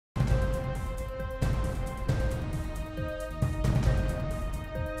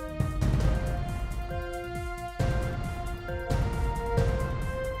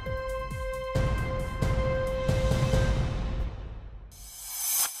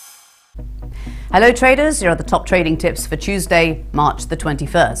Hello traders, here are the top trading tips for Tuesday, March the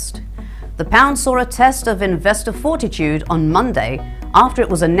 21st. The pound saw a test of investor fortitude on Monday after it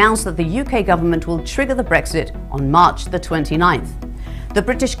was announced that the UK government will trigger the Brexit on March the 29th. The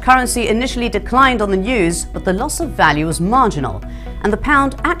British currency initially declined on the news, but the loss of value was marginal and the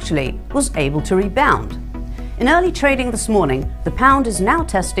pound actually was able to rebound. In early trading this morning, the pound is now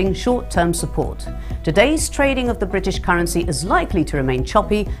testing short-term support. Today's trading of the British currency is likely to remain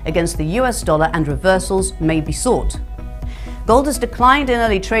choppy against the US dollar and reversals may be sought. Gold has declined in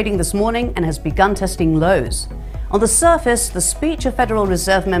early trading this morning and has begun testing lows. On the surface, the speech of Federal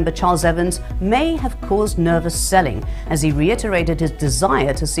Reserve member Charles Evans may have caused nervous selling as he reiterated his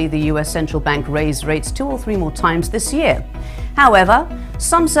desire to see the US central bank raise rates 2 or 3 more times this year. However,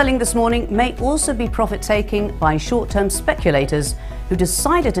 some selling this morning may also be profit-taking by short-term speculators who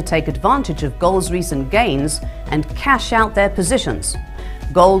decided to take advantage of gold's recent gains and cash out their positions.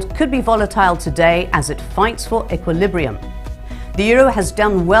 Gold could be volatile today as it fights for equilibrium. The euro has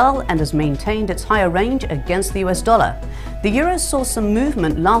done well and has maintained its higher range against the US dollar. The euro saw some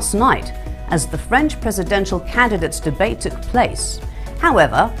movement last night as the French presidential candidate's debate took place.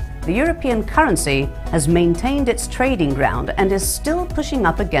 However, the European currency has maintained its trading ground and is still pushing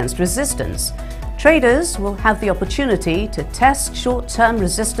up against resistance. Traders will have the opportunity to test short-term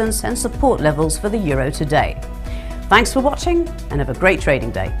resistance and support levels for the euro today. Thanks for watching and have a great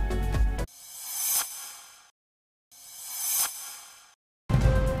trading day.